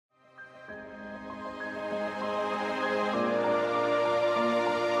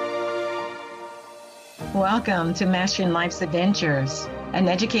Welcome to Mastering Life's Adventures, an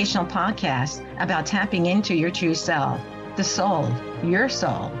educational podcast about tapping into your true self, the soul,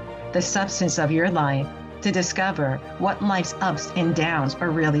 the substance of your life, to discover what life's ups and downs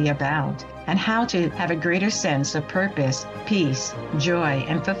are really about, and how to have a greater sense of purpose, peace, joy,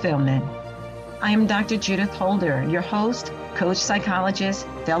 and fulfillment. I am Dr. Judith Holder, your host, coach, psychologist,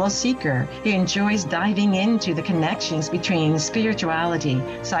 fellow seeker who enjoys diving into the connections between spirituality,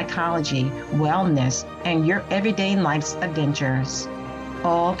 psychology, wellness, and your everyday life's adventures.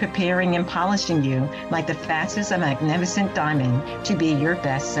 All preparing and polishing you like the facets of a magnificent diamond to be your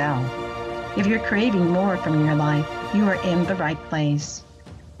best self. If you're craving more from your life, you are in the right place.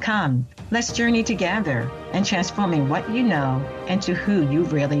 Come, let's journey together and transforming what you know into who you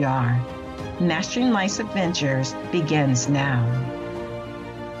really are. Mastering Life's Adventures begins now.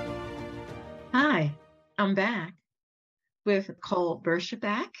 Hi, I'm back with Nicole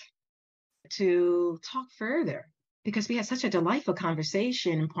Berschback to talk further because we had such a delightful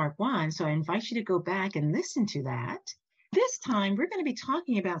conversation in part one. So I invite you to go back and listen to that. This time, we're going to be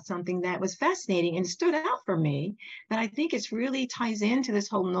talking about something that was fascinating and stood out for me that I think it really ties into this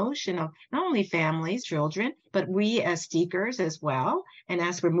whole notion of not only families, children, but we as seekers as well, and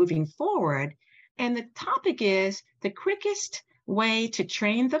as we're moving forward. And the topic is the quickest way to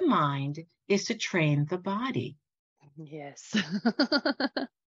train the mind is to train the body. Yes.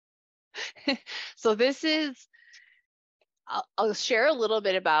 So this is, I'll share a little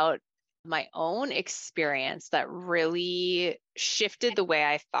bit about my own experience that really shifted the way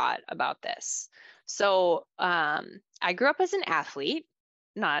I thought about this. So I grew up as an athlete,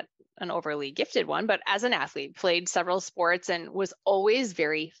 not an overly gifted one, but as an athlete, played several sports and was always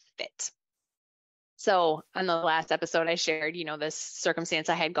very fit. So on the last episode, I shared, this circumstance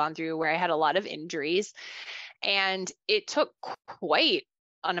I had gone through where I had a lot of injuries, and it took quite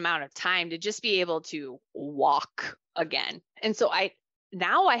an amount of time to just be able to walk again. And so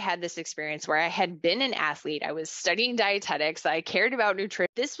now I had this experience where I had been an athlete. I was studying dietetics. I cared about nutrition.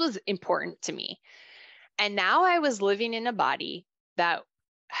 This was important to me. And now I was living in a body that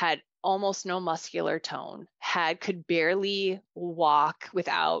had almost no muscular tone, could barely walk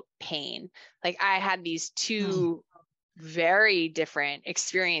without pain. Like I had these two very different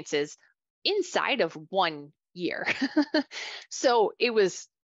experiences inside of 1 year. So it was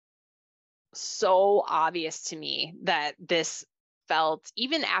so obvious to me that this felt,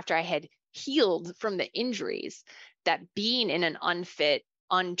 even after I had healed from the injuries, that being in an unfit,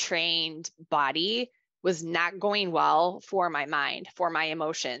 untrained body was not going well for my mind, for my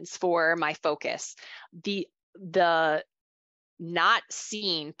emotions, for my focus. The not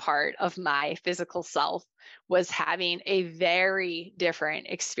seen part of my physical self was having a very different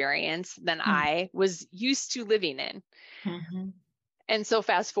experience than I was used to living in. Mm-hmm. And so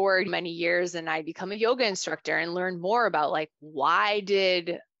fast forward many years and I become a yoga instructor and learn more about why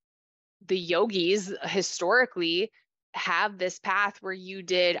did the yogis historically have this path where you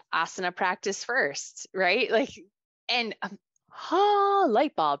did asana practice first, right?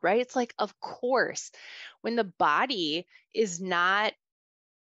 Light bulb, right? It's of course, when the body is not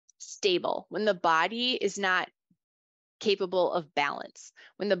stable, when the body is not capable of balance,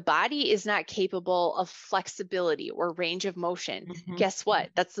 when the body is not capable of flexibility or range of motion, guess what?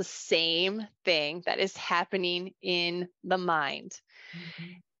 That's the same thing that is happening in the mind.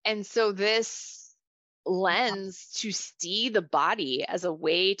 And so this lens to see the body as a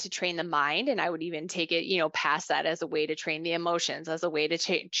way to train the mind, and I would even take it, past that, as a way to train the emotions, as a way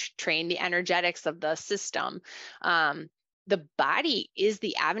to train the energetics of the system. The body is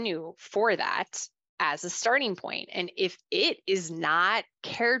the avenue for that as a starting point. And if it is not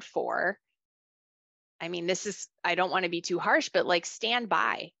cared for, I don't want to be too harsh, but stand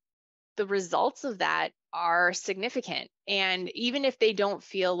by. The results of that are significant. And even if they don't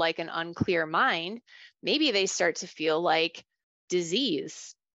feel like an unclear mind, maybe they start to feel like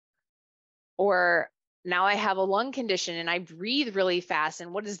disease. Or now I have a lung condition and I breathe really fast.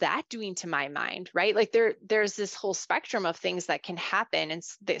 And what is that doing to my mind, right? There's this whole spectrum of things that can happen. And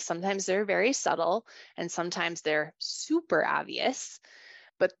sometimes they're very subtle and sometimes they're super obvious.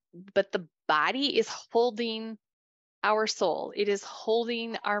 But the body is holding our soul. It is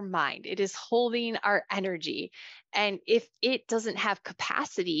holding our mind. It is holding our energy. And if it doesn't have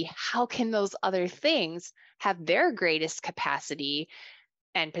capacity, how can those other things have their greatest capacity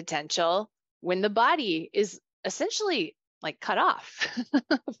and potential when the body is essentially like cut off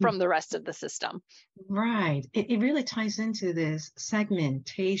from the rest of the system. Right. It really ties into this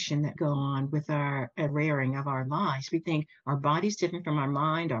segmentation that go on with our rearing of our lives. We think our body's different from our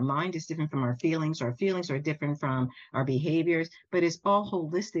mind is different from our feelings are different from our behaviors, but it's all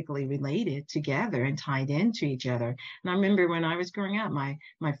holistically related together and tied into each other. And I remember when I was growing up, my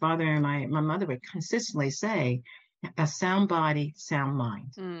father and my mother would consistently say, a sound body, sound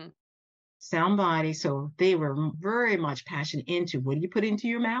mind. Mm. Sound body. So they were very much passionate into what do you put into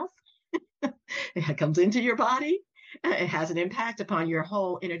your mouth? It comes into your body. It has an impact upon your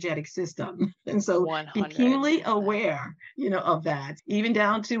whole energetic system. And so 100%. be keenly aware, of that, even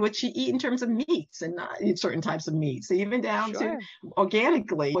down to what you eat in terms of meats and not certain types of meats, even down to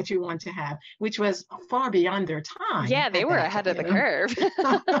organically what you want to have, which was far beyond their time. Yeah, they were ahead of the curve.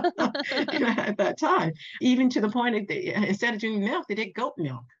 At that time, even to the point that instead of doing milk, they did goat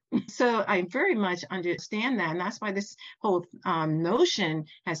milk. So I very much understand that. And that's why this whole notion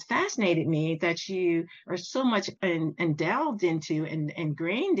has fascinated me, that you are so much delved into and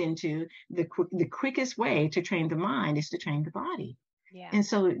ingrained into the quickest way to train the mind is to train the body. Yeah. And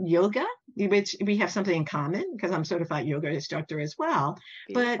so yoga, which we have something in common because I'm a certified yoga instructor as well.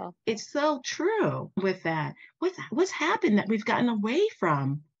 Beautiful. But it's so true with that. What's happened that we've gotten away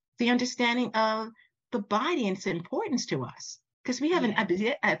from the understanding of the body and its importance to us? Because we have an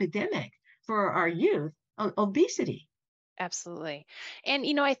epidemic for our youth of obesity. Absolutely. And,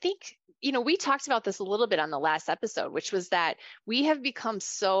 I think, we talked about this a little bit on the last episode, which was that we have become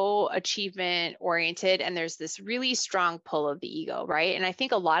so achievement oriented and there's this really strong pull of the ego, right? And I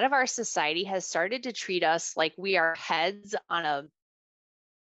think a lot of our society has started to treat us like we are heads on a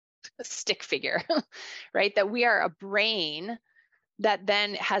stick figure, right? That we are a brain that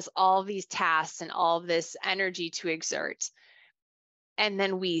then has all these tasks and all of this energy to exert. And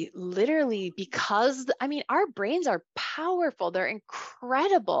then we literally, because, our brains are powerful, they're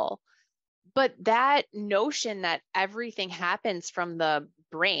incredible. But that notion that everything happens from the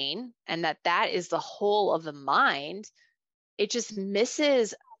brain and that is the whole of the mind, it just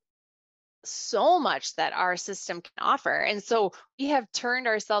misses so much that our system can offer. And so we have turned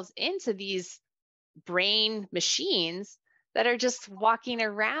ourselves into these brain machines that are just walking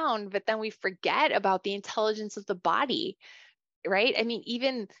around, but then we forget about the intelligence of the body. Right?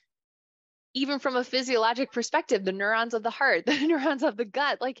 Even from a physiologic perspective, the neurons of the heart, the neurons of the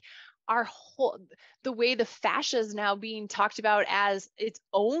gut, like the way the fascia is now being talked about as its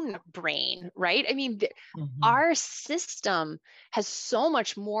own brain, right? Our system has so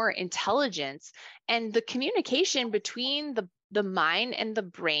much more intelligence, and the communication between the mind and the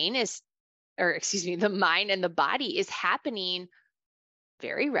brain the mind and the body is happening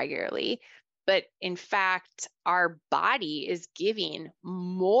very regularly. But in fact, our body is giving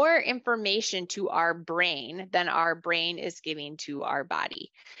more information to our brain than our brain is giving to our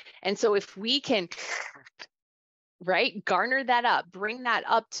body. And so if we can, garner that up, bring that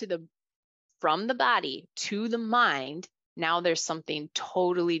up from the body to the mind, now there's something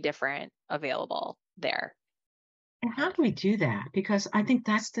totally different available there. And how do we do that? Because I think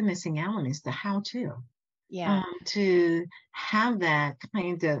that's the missing element, is the how to. Yeah. To have that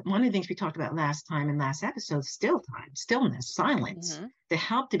kind of, one of the things we talked about last time in last episode, stillness, silence, to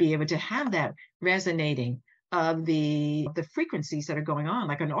help to be able to have that resonating of the frequencies that are going on,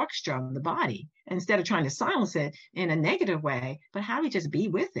 like an orchestra of the body, instead of trying to silence it in a negative way, but how do we just be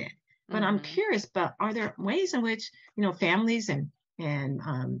with it? But I'm curious, but are there ways in which, families and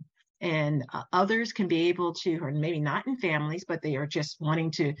others can be able to, or maybe not in families, but they are just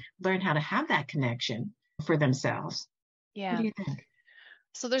wanting to learn how to have that connection for themselves? Yeah. What do you think?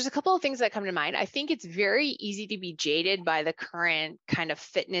 So there's a couple of things that come to mind. I think it's very easy to be jaded by the current kind of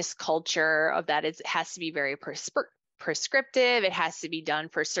fitness culture of that it has to be very prescriptive. It has to be done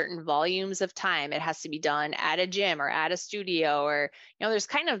for certain volumes of time. It has to be done at a gym or at a studio, or, there's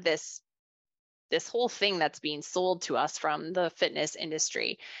kind of this whole thing that's being sold to us from the fitness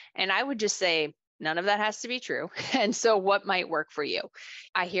industry. And I would just say, none of that has to be true. And so what might work for you?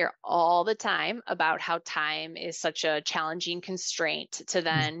 I hear all the time about how time is such a challenging constraint to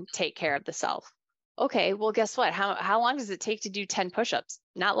then take care of the self. Okay, well, guess what? How long does it take to do 10 push-ups?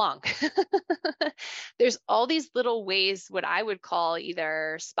 Not long. There's all these little ways, what I would call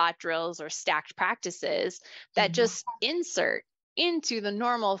either spot drills or stacked practices that just insert into the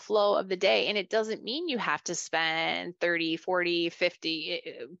normal flow of the day. And it doesn't mean you have to spend 30, 40, 50,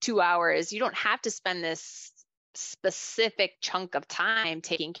 2 hours. You don't have to spend this specific chunk of time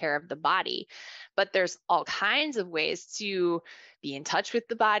taking care of the body. But there's all kinds of ways to be in touch with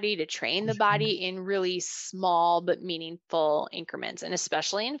the body, to train the body in really small but meaningful increments, and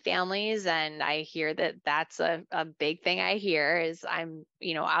especially in families. And I hear that that's a big thing I hear is I'm,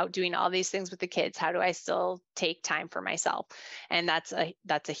 out doing all these things with the kids. How do I still take time for myself? And that's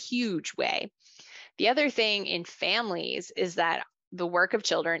a huge way. The other thing in families is that the work of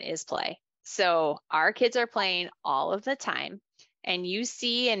children is play. So our kids are playing all of the time. And you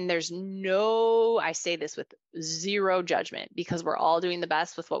see, and I say this with zero judgment, because we're all doing the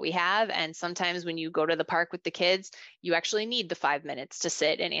best with what we have. And sometimes when you go to the park with the kids, you actually need the 5 minutes to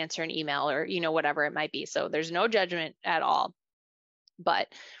sit and answer an email or, whatever it might be. So there's no judgment at all. But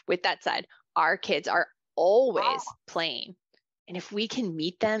with that said, our kids are always playing. And if we can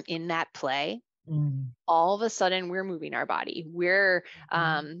meet them in that play, all of a sudden we're moving our body. We're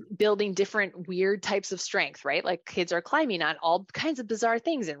building different weird types of strength, right? Like kids are climbing on all kinds of bizarre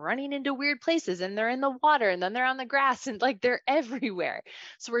things and running into weird places, and they're in the water, and then they're on the grass, and like they're everywhere.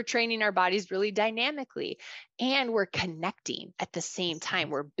 So we're training our bodies really dynamically, and we're connecting at the same time.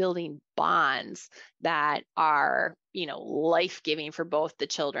 We're building bonds that are, life-giving for both the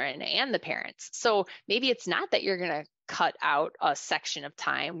children and the parents. So maybe it's not that you're going to cut out a section of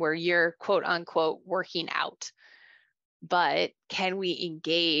time where you're quote unquote working out, but can we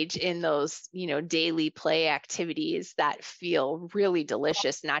engage in those, daily play activities that feel really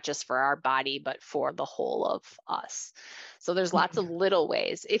delicious, not just for our body, but for the whole of us? So there's lots of little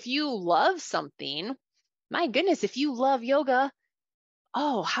ways. If you love something, my goodness, if you love yoga,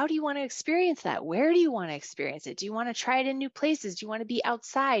 how do you want to experience that? Where do you want to experience it? Do you want to try it in new places? Do you want to be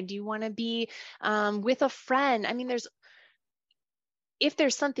outside? Do you want to be with a friend? I mean, if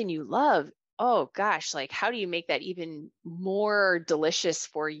there's something you love, oh gosh, like how do you make that even more delicious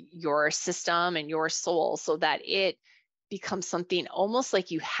for your system and your soul so that it becomes something almost like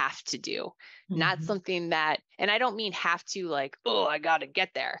you have to do, not something that, and I don't mean have to like, I got to get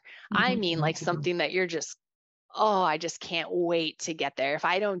there. I mean like something that you're just, I just can't wait to get there. If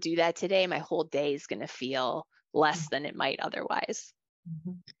I don't do that today, my whole day is going to feel less than it might otherwise.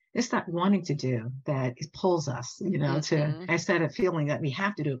 It's that wanting to do that it pulls us, to, instead of feeling that we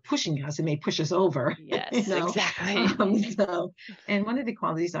have to do it, pushing us, it may push us over. Yes, exactly. And one of the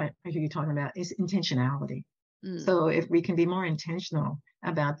qualities I hear you talking about is intentionality. So if we can be more intentional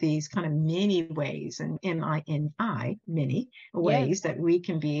about these kind of many ways, and many ways that we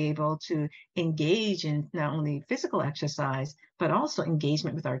can be able to engage in not only physical exercise, but also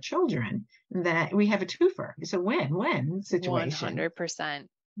engagement with our children, that we have a twofer. It's a win-win situation. 100%.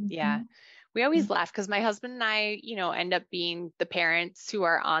 Yeah. We always laugh because my husband and I, end up being the parents who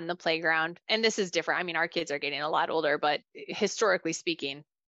are on the playground. And this is different. I mean, our kids are getting a lot older, but historically speaking,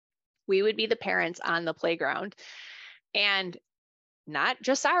 we would be the parents on the playground, and not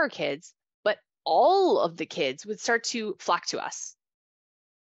just our kids, but all of the kids would start to flock to us,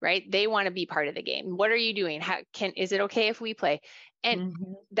 right? They want to be part of the game. What are you doing? Is it okay if we play? And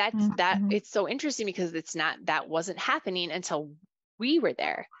it's so interesting because that wasn't happening until we were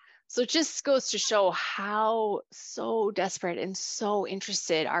there. So it just goes to show how so desperate and so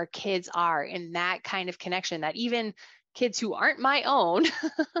interested our kids are in that kind of connection, that even kids who aren't my own,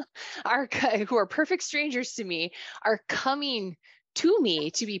 who are perfect strangers to me, are coming to me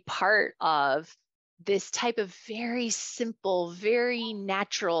to be part of this type of very simple, very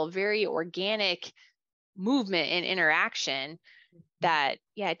natural, very organic movement and interaction that,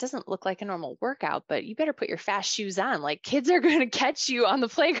 it doesn't look like a normal workout, but you better put your fast shoes on. Like kids are going to catch you on the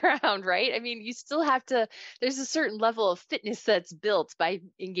playground, right? I mean, you still have to, there's a certain level of fitness that's built by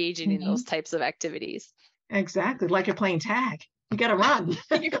engaging in those types of activities. Exactly. Like you're playing tag. You got to run.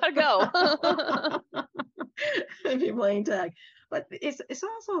 You got to go. If you're playing tag. But it's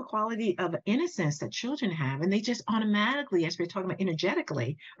also a quality of innocence that children have. And they just automatically, as we're talking about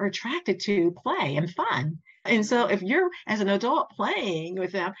energetically, are attracted to play and fun. And so if you're, as an adult, playing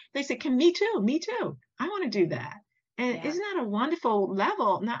with them, they say, me too. I want to do that. And isn't that a wonderful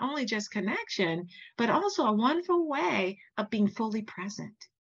level, not only just connection, but also a wonderful way of being fully present?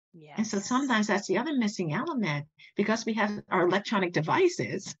 Yes. And so sometimes that's the other missing element, because we have our electronic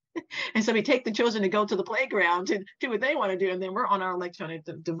devices. And so we take the children to go to the playground to do what they want to do. And then we're on our electronic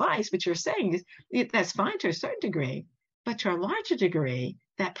device, which you're saying is that's fine to a certain degree. But to a larger degree,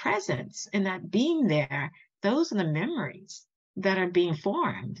 that presence and that being there, those are the memories that are being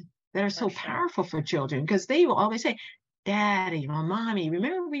formed that are so powerful for children, because they will always say, Daddy or Mommy,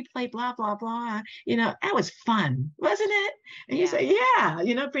 remember we played blah, blah, blah? That was fun, wasn't it? And you Yeah. say, yeah,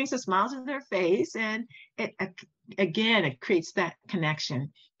 it brings a smile to their face. And again, it creates that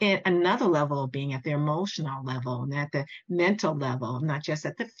connection at another level of being at the emotional level and at the mental level, not just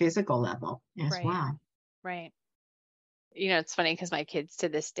at the physical level as Right. well. Right. It's funny because my kids to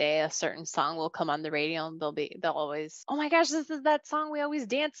this day, a certain song will come on the radio and they'll always, oh my gosh, this is that song we always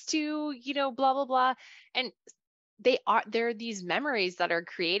dance to, blah, blah, blah. And there are these memories that are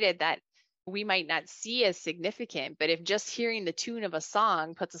created that we might not see as significant, but if just hearing the tune of a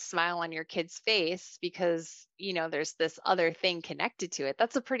song puts a smile on your kid's face because, there's this other thing connected to it,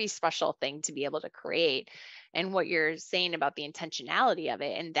 that's a pretty special thing to be able to create. And what you're saying about the intentionality of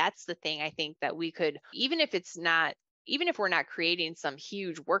it, and that's the thing I think that we could, even if we're not creating some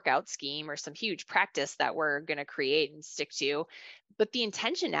huge workout scheme or some huge practice that we're going to create and stick to, but the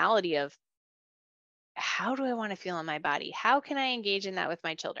intentionality of how do I want to feel in my body? How can I engage in that with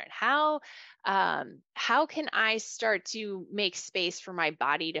my children? How can I start to make space for my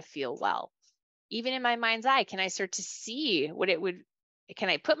body to feel well? Even in my mind's eye, can I start to see can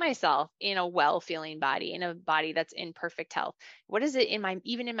I put myself in a well-feeling body, in a body that's in perfect health? What is it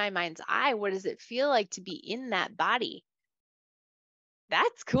even in my mind's eye, what does it feel like to be in that body?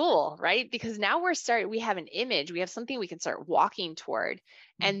 That's cool, right? Because now we have an image, we have something we can start walking toward,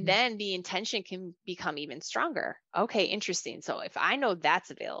 and then the intention can become even stronger. Okay, interesting. So if I know that's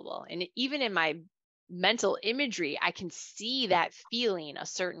available, and even in my mental imagery, I can see that feeling a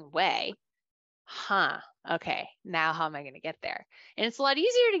certain way. Okay, now how am I going to get there? And it's a lot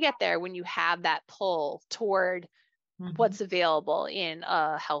easier to get there when you have that pull toward what's available in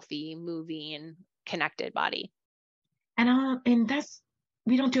a healthy, moving, connected body. And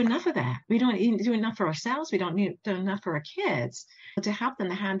we don't do enough of that. We don't even do enough for ourselves. We don't do enough for our kids to help them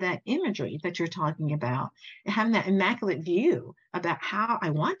to have that imagery that you're talking about, and having that immaculate view about how I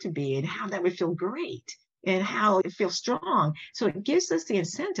want to be and how that would feel great and how it feels strong. So it gives us the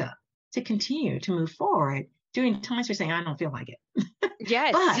incentive to continue to move forward during times we're saying, I don't feel like it.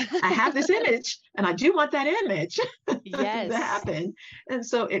 Yes. But I have this image and I do want that image Yes. to happen. And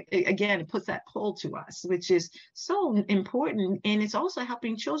so it puts that pull to us, which is so important. And it's also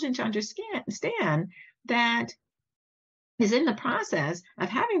helping children to understand that is in the process of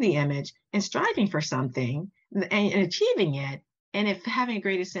having the image and striving for something and achieving it, and if having a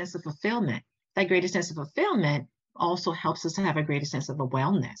greater sense of fulfillment. That greater sense of fulfillment also helps us to have a greater sense of a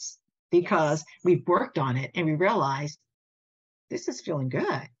wellness, because we've worked on it and we realize this is feeling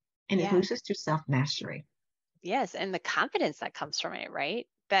good. And it moves us to self-mastery. Yes. And the confidence that comes from it, right?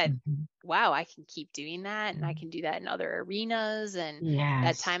 That, wow, I can keep doing that, and I can do that in other arenas. And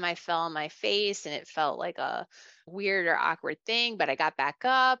that time I fell on my face and it felt like a weird or awkward thing, but I got back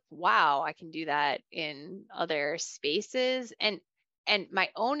up. Wow, I can do that in other spaces. And my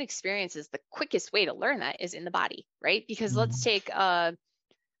own experience is the quickest way to learn that is in the body, right? Because let's take a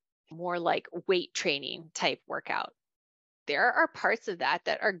more like weight training type workout. There are parts of that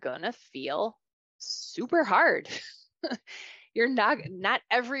are gonna feel super hard. You're not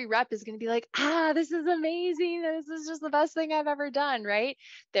every rep is going to be like, this is amazing. This is just the best thing I've ever done. Right.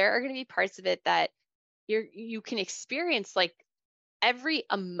 There are going to be parts of it that you can experience, like every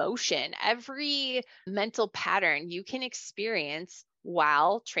emotion, every mental pattern you can experience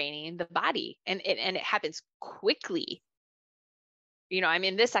while training the body. And it happens quickly. I'm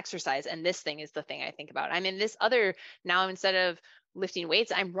in this exercise and this thing is the thing I think about. I'm in this other, now instead of lifting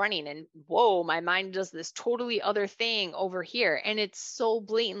weights, I'm running, and whoa, my mind does this totally other thing over here. And it's so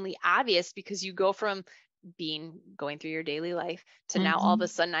blatantly obvious because you go from going through your daily life to now all of a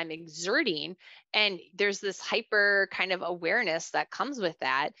sudden I'm exerting, and there's this hyper kind of awareness that comes with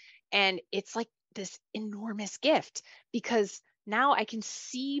that. And it's like this enormous gift, because now I can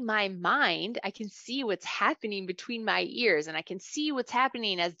see my mind, I can see what's happening between my ears, and I can see what's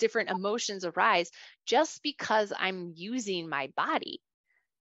happening as different emotions arise just because I'm using my body.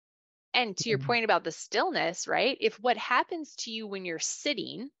 And to your point about the stillness, right? If what happens to you when you're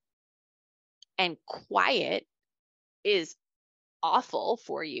sitting and quiet is awful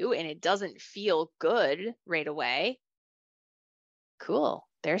for you and it doesn't feel good right away, cool.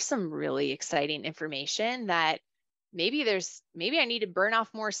 There's some really exciting information that maybe I need to burn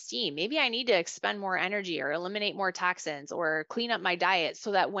off more steam. Maybe I need to expend more energy or eliminate more toxins or clean up my diet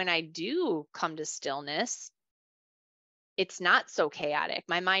so that when I do come to stillness, it's not so chaotic.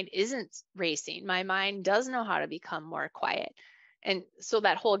 My mind isn't racing. My mind does know how to become more quiet. And so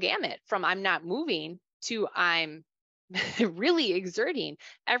that whole gamut from I'm not moving to I'm really exerting,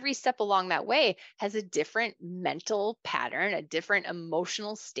 every step along that way has a different mental pattern, a different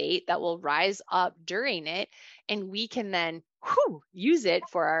emotional state that will rise up during it. And we can then use it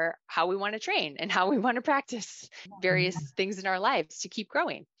for how we want to train and how we want to practice various things in our lives to keep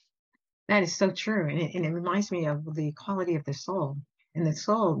growing. That is so true. And it reminds me of the quality of the soul, and the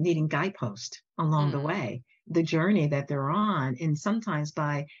soul needing guideposts along the way, the journey that they're on. And sometimes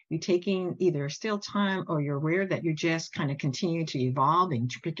by you taking either still time, or you're aware that you just kind of continue to evolve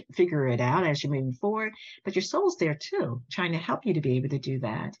and figure it out as you're moving forward, but your soul's there too, trying to help you to be able to do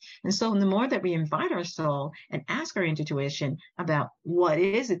that. And so the more that we invite our soul and ask our intuition about what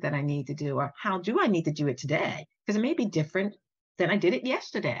is it that I need to do, or how do I need to do it today? Because it may be different than I did it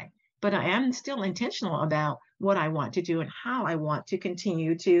yesterday, but I am still intentional about what I want to do and how I want to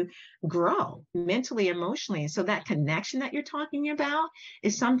continue to grow mentally, emotionally. And so that connection that you're talking about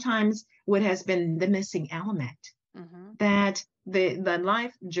is sometimes what has been the missing element. That the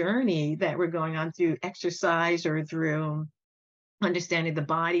life journey that we're going on through exercise or through understanding the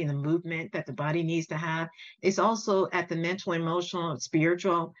body and the movement that the body needs to have is also at the mental, emotional,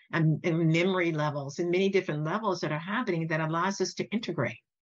 spiritual, and memory levels, and many different levels that are happening that allows us to integrate.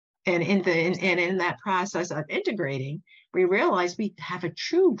 And in that process of integrating, we realize we have a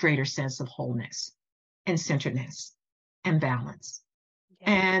true greater sense of wholeness and centeredness and balance.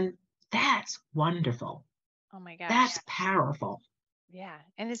 Yeah. And that's wonderful. Oh my gosh. That's powerful. Yeah.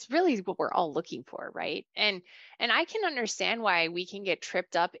 And it's really what we're all looking for, right? And I can understand why we can get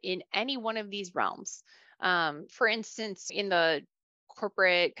tripped up in any one of these realms. For instance, in the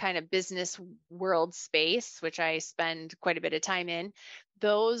corporate kind of business world space, which I spend quite a bit of time in,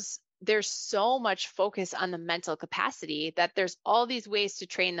 there's so much focus on the mental capacity that there's all these ways to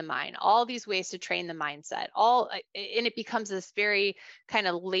train the mind, all these ways to train the mindset, and it becomes this very kind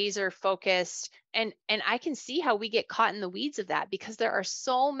of laser focused. And I can see how we get caught in the weeds of that, because there are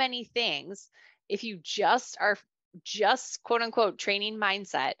so many things, if you just are quote unquote training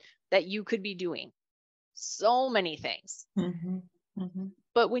mindset, that you could be doing so many things.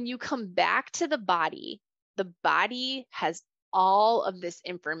 But when you come back to the body has all of this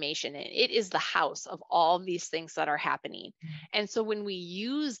information, and it is the house of all of these things that are happening. And so when we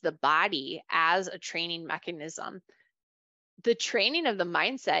use the body as a training mechanism, the training of the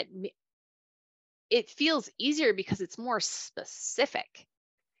mindset, it feels easier because it's more specific.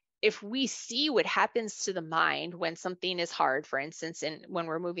 If we see what happens to the mind when something is hard, for instance, and when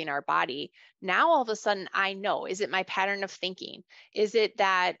we're moving our body, now all of a sudden I know, is it my pattern of thinking? Is it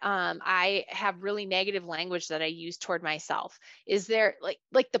that I have really negative language that I use toward myself? Is there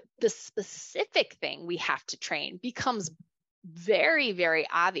like the specific thing we have to train becomes very, very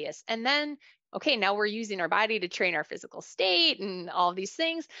obvious. And then, okay, now we're using our body to train our physical state and all these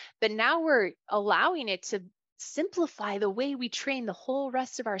things, but now we're allowing it to simplify the way we train the whole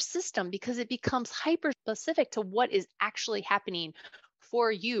rest of our system, because it becomes hyper specific to what is actually happening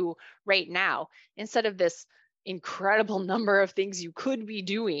for you right now, instead of this incredible number of things you could be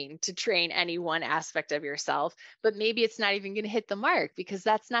doing to train any one aspect of yourself, but maybe it's not even going to hit the mark because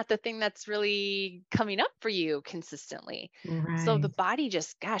that's not the thing that's really coming up for you consistently. Right. So the body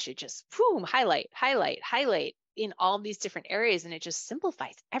just, it just boom, highlight in all these different areas, and it just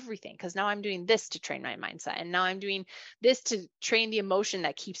simplifies everything, because now I'm doing this to train my mindset, and now I'm doing this to train the emotion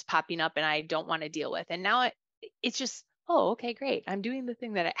that keeps popping up and I don't want to deal with, and now it's just, oh, okay, great, I'm doing the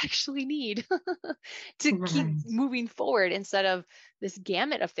thing that I actually need to keep moving forward, instead of this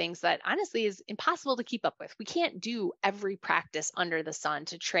gamut of things that honestly is impossible to keep up with. We can't do every practice under the sun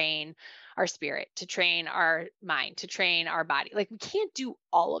to train our spirit, to train our mind, to train our body. Like, we can't do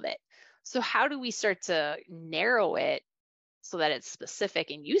all of it. So how do we start to narrow it so that it's specific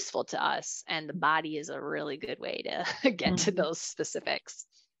and useful to us? And the body is a really good way to get to those specifics.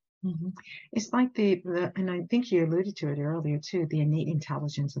 It's like and I think you alluded to it earlier too, the innate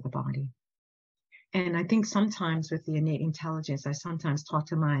intelligence of the body. And I think sometimes with the innate intelligence, I sometimes talk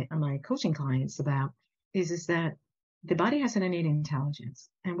to my coaching clients about is that the body has an innate intelligence.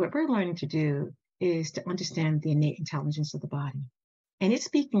 And what we're learning to do is to understand the innate intelligence of the body. And it's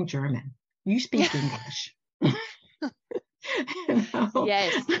speaking German. You speak English.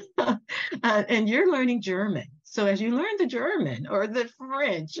 Yes. And you're learning German. So as you learn the German or the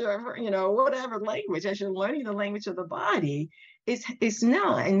French or, whatever language, as you're learning the language of the body, it's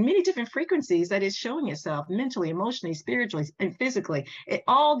now in many different frequencies that it's showing itself mentally, emotionally, spiritually, and physically at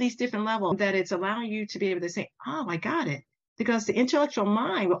all these different levels, that it's allowing you to be able to say, oh, I got it. Because the intellectual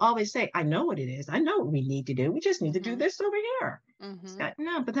mind will always say, I know what it is. I know what we need to do. We just need to do this over here.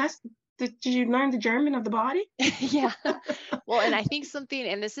 But that's Did you learn the German of the body? Yeah. Well, and I think something,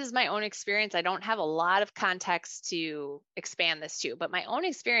 and this is my own experience, I don't have a lot of context to expand this to, but my own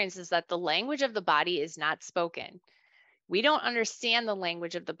experience is that the language of the body is not spoken. We don't understand the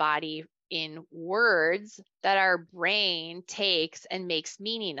language of the body in words that our brain takes and makes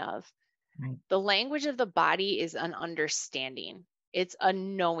meaning of. Right. The language of the body is an understanding. It's a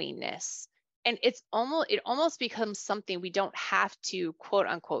knowingness. And it almost becomes something we don't have to quote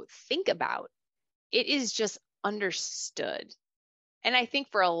unquote think about. It is just understood. And I think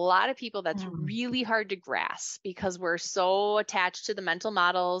for a lot of people, that's really hard to grasp because we're so attached to the mental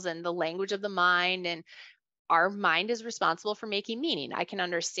models and the language of the mind, and our mind is responsible for making meaning. I can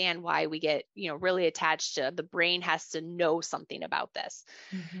understand why we get, really attached to the brain has to know something about this.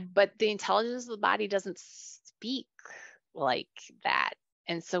 Mm-hmm. But the intelligence of the body doesn't speak like that.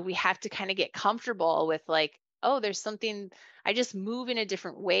 And so we have to kind of get comfortable with like, oh, there's something, I just move in a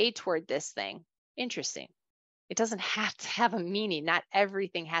different way toward this thing. Interesting. It doesn't have to have a meaning. Not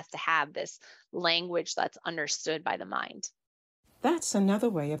everything has to have this language that's understood by the mind. That's another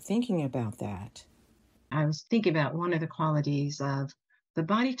way of thinking about that. I was thinking about one of the qualities of the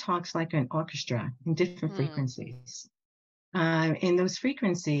body talks like an orchestra in different frequencies. In those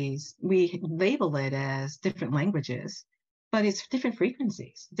frequencies, we label it as different languages, but it's different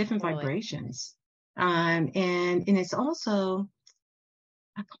frequencies, different vibrations. And it's also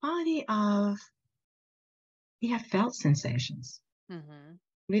a quality of we have felt sensations. Mm-hmm.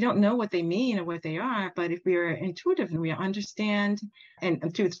 We don't know what they mean or what they are, but if we're intuitive and we understand,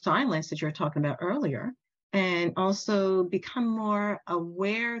 and through silence that you were talking about earlier, and also become more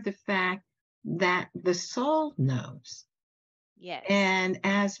aware of the fact that the soul knows. Yes. And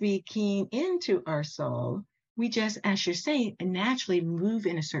as we keen into our soul, we just, as you're saying, naturally move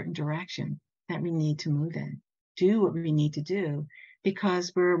in a certain direction that we need to move in, do what we need to do,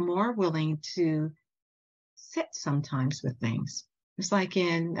 because we're more willing to sit sometimes with things. It's like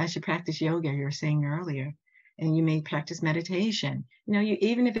as you practice yoga, you were saying earlier, and you may practice meditation.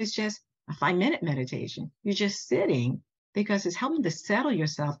 Even if it's just a 5-minute meditation, you're just sitting because it's helping to settle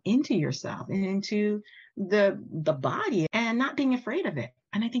yourself and into the body and not being afraid of it.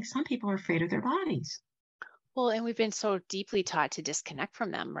 And I think some people are afraid of their bodies. Well, and we've been so deeply taught to disconnect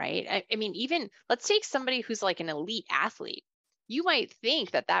from them, right? I mean, even let's take somebody who's like an elite athlete. You might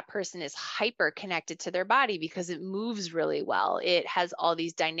think that that person is hyper connected to their body because it moves really well. It has all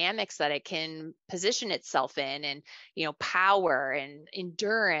these dynamics that it can position itself in, and, power and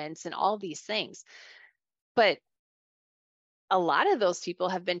endurance and all these things. But a lot of those people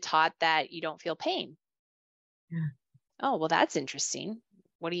have been taught that you don't feel pain. Yeah. Oh, well, that's interesting.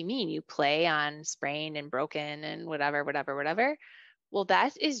 What do you mean? You play on sprained and broken and whatever. Well,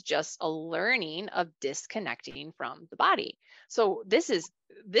 that is just a learning of disconnecting from the body. So this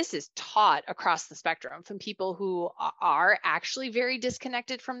is taught across the spectrum, from people who are actually very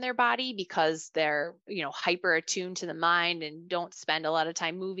disconnected from their body because they're, hyper attuned to the mind and don't spend a lot of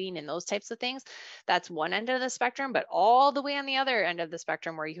time moving and those types of things. That's one end of the spectrum, but all the way on the other end of the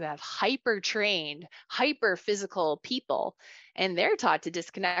spectrum where you have hyper trained, hyper physical people, and they're taught to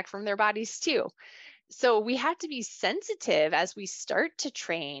disconnect from their bodies too. So we have to be sensitive as we start to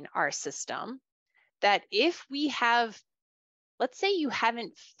train our system that if we have, let's say you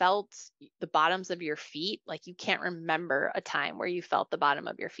haven't felt the bottoms of your feet, like you can't remember a time where you felt the bottom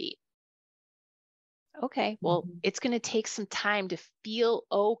of your feet. Okay, well, it's going to take some time to feel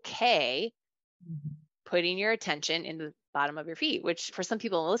okay putting your attention in the bottom of your feet, which for some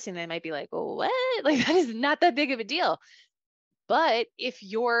people listening, they might be like, oh, what? Like that is not that big of a deal. But if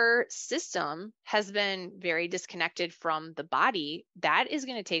your system has been very disconnected from the body, that is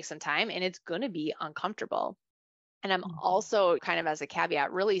going to take some time and it's going to be uncomfortable. And I'm also, kind of as a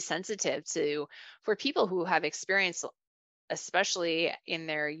caveat, really sensitive for people who have experienced, especially in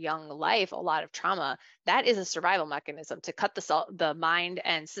their young life, a lot of trauma. That is a survival mechanism to cut the mind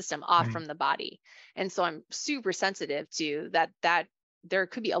and system off from the body. And so I'm super sensitive to that there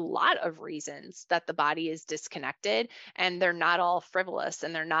could be a lot of reasons that the body is disconnected, and they're not all frivolous,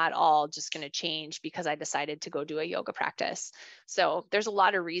 and they're not all just going to change because I decided to go do a yoga practice. So there's a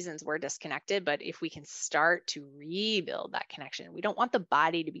lot of reasons we're disconnected, but if we can start to rebuild that connection, we don't want the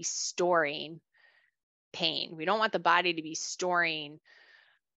body to be storing pain. We don't want the body to be storing,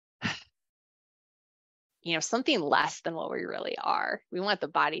 something less than what we really are. We want the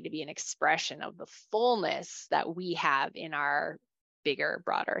body to be an expression of the fullness that we have in our bigger,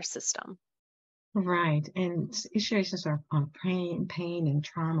 broader system. Right. And situations on pain and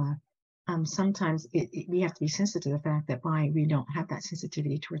trauma. Sometimes we have to be sensitive to the fact that why we don't have that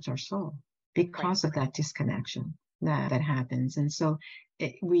sensitivity towards our soul because of that disconnection that happens. And so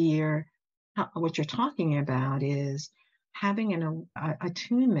we are what you're talking about is having an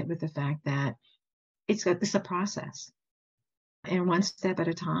attunement with the fact that it's a process, and one step at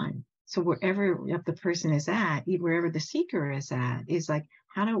a time. So wherever the person is at, wherever the seeker is at, is like,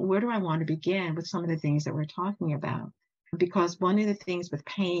 where do I want to begin with some of the things that we're talking about? Because one of the things with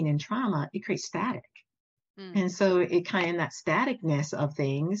pain and trauma, it creates static. And so it kind of, that staticness of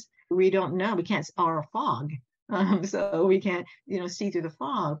things, we don't know, we can't, or a fog. So we can't, see through the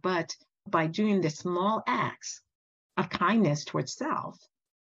fog. But by doing the small acts of kindness towards self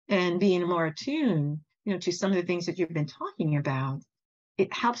and being more attuned, to some of the things that you've been talking about,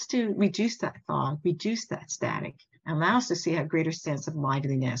 it helps to reduce that fog, reduce that static, and allow us to see a greater sense of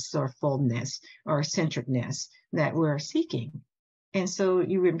liveliness or fullness or centeredness that we're seeking. And so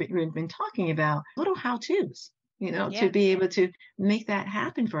you've been talking about little how-tos, to be able to make that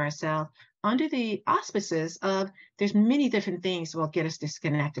happen for ourselves under the auspices of there's many different things that will get us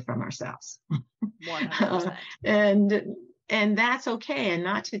disconnected from ourselves. 100%. And that's okay. And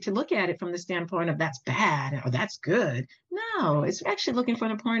not to look at it from the standpoint of that's bad or that's good. No, it's actually looking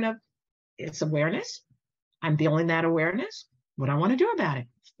from the point of it's awareness. I'm feeling that awareness. What do I want to do about it?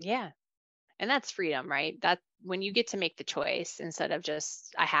 Yeah. And that's freedom, right? That when you get to make the choice instead of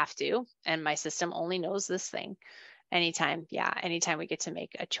just, I have to, and my system only knows this thing. Anytime we get to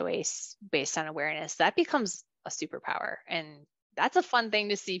make a choice based on awareness, that becomes a superpower. And that's a fun thing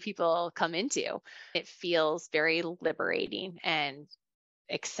to see people come into. It feels very liberating and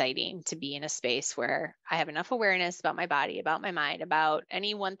exciting to be in a space where I have enough awareness about my body, about my mind, about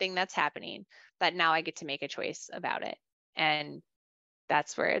any one thing that's happening, that now I get to make a choice about it. And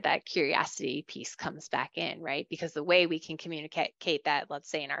that's where that curiosity piece comes back in, right? Because the way we can communicate that, let's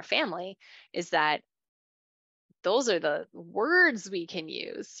say in our family, is that those are the words we can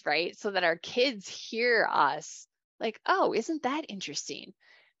use, right? So that our kids hear us like, oh, isn't that interesting?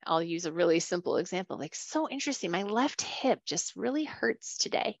 I'll use a really simple example, like, so interesting. My left hip just really hurts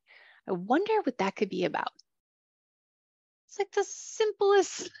today. I wonder what that could be about. It's like the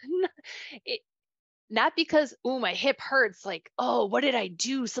simplest, not because, oh, my hip hurts, like, oh, what did I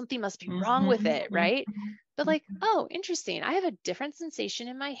do? Something must be wrong with it, right? But like, oh, interesting. I have a different sensation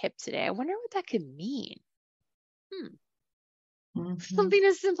in my hip today. I wonder what that could mean. Something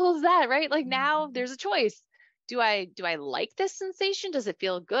as simple as that, right? Like now there's a choice. Do I like this sensation? Does it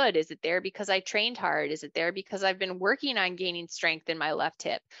feel good? Is it there because I trained hard? Is it there because I've been working on gaining strength in my left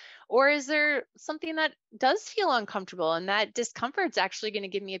hip? Or is there something that does feel uncomfortable, and that discomfort's actually going to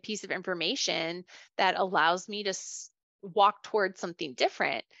give me a piece of information that allows me to walk towards something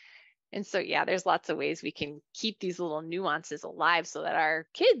different? And so, there's lots of ways we can keep these little nuances alive so that our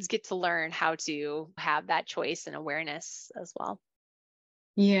kids get to learn how to have that choice and awareness as well.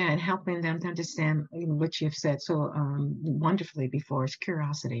 Yeah, and helping them to understand what you've said so wonderfully before is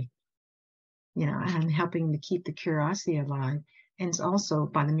curiosity, and helping to keep the curiosity alive. And it's also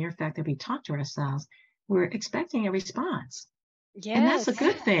by the mere fact that we talk to ourselves, we're expecting a response. Yes. And that's a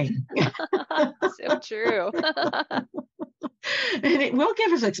good thing. So true. And it will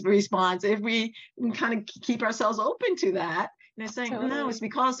give us a response if we kind of keep ourselves open to that. And they're saying, no, it's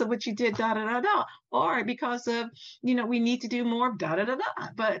because of what you did, da, da, da, da. Or because of, we need to do more, da, da, da, da.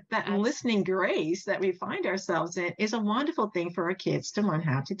 But that listening grace that we find ourselves in is a wonderful thing for our kids to learn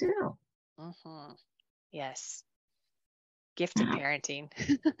how to do. Mm-hmm. Yes. Gift of parenting.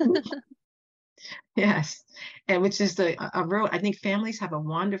 Yes. And which is I think families have a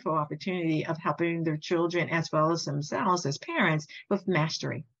wonderful opportunity of helping their children as well as themselves as parents with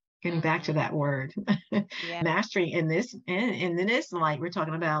mastery. Getting back to that word, mastery in this light, we're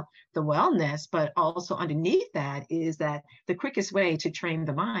talking about the wellness, but also underneath that is that the quickest way to train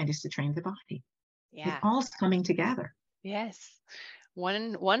the mind is to train the body. Yeah. It all's coming together. Yes.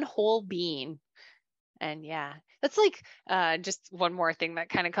 One whole being. And that's like just one more thing that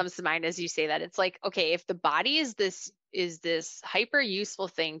kind of comes to mind as you say that. It's like, okay, if the body is this hyper useful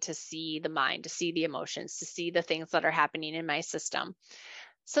thing to see the mind, to see the emotions, to see the things that are happening in my system,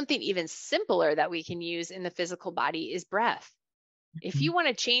 something even simpler that we can use in the physical body is breath. If you want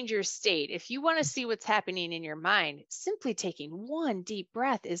to change your state, if you want to see what's happening in your mind, simply taking one deep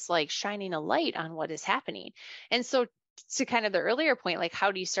breath is like shining a light on what is happening. And so to kind of the earlier point, like,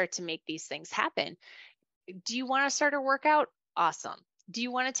 how do you start to make these things happen? Do you want to start a workout? Awesome. Do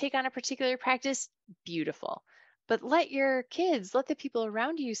you want to take on a particular practice? Beautiful. But let the people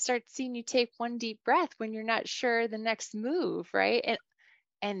around you start seeing you take one deep breath when you're not sure the next move, right?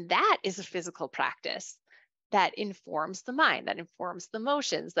 And that is a physical practice that informs the mind, that informs the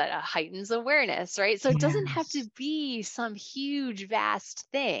emotions, that heightens awareness, right? So it doesn't have to be some huge, vast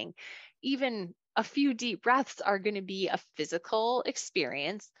thing. Even a few deep breaths are going to be a physical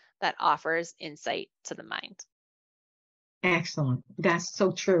experience that offers insight to the mind. Excellent. That's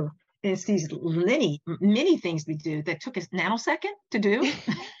so true. It's these many things we do that took a nanosecond to do.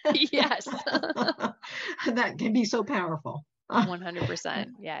 Yes. That can be so powerful. 100%.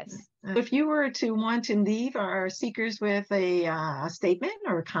 Yes. If you were to want to leave our seekers with a statement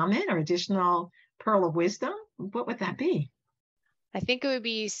or a comment or additional pearl of wisdom, what would that be? I think it would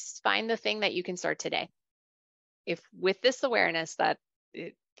be find the thing that you can start today. If with this awareness that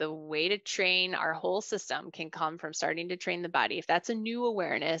the way to train our whole system can come from starting to train the body. If that's a new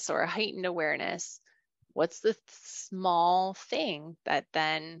awareness or a heightened awareness, what's the small thing that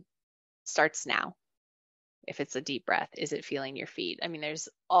then starts now? If it's a deep breath, is it feeling your feet? I mean, there's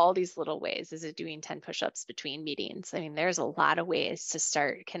all these little ways. Is it doing 10 push-ups between meetings? I mean, there's a lot of ways to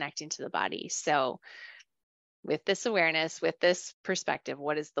start connecting to the body. So with this awareness, with this perspective,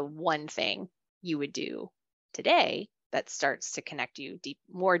 what is the one thing you would do today that starts to connect you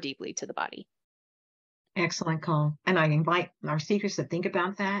more deeply to the body? Excellent call. And I invite our seekers to think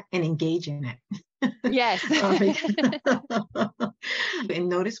about that and engage in it. Yes. And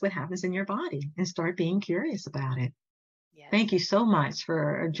notice what happens in your body and start being curious about it. Yes. Thank you so much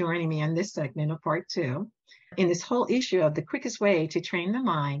for joining me on this segment of part 2. In this whole issue of the quickest way to train the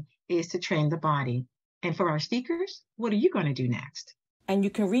mind is to train the body. And for our seekers, what are you going to do next? And you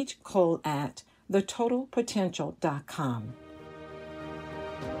can reach Nicole at thetotalpotential.com.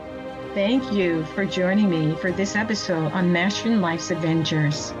 Thank you for joining me for this episode on Mastering Life's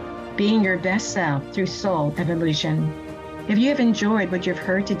Adventures, being your best self through soul evolution. If you have enjoyed what you've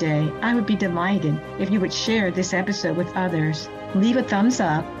heard today, I would be delighted if you would share this episode with others, leave a thumbs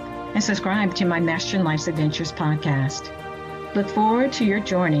up, and subscribe to my Mastering Life's Adventures podcast. Look forward to your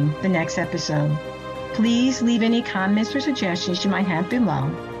joining the next episode. Please leave any comments or suggestions you might have below.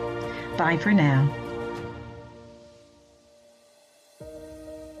 Bye for now.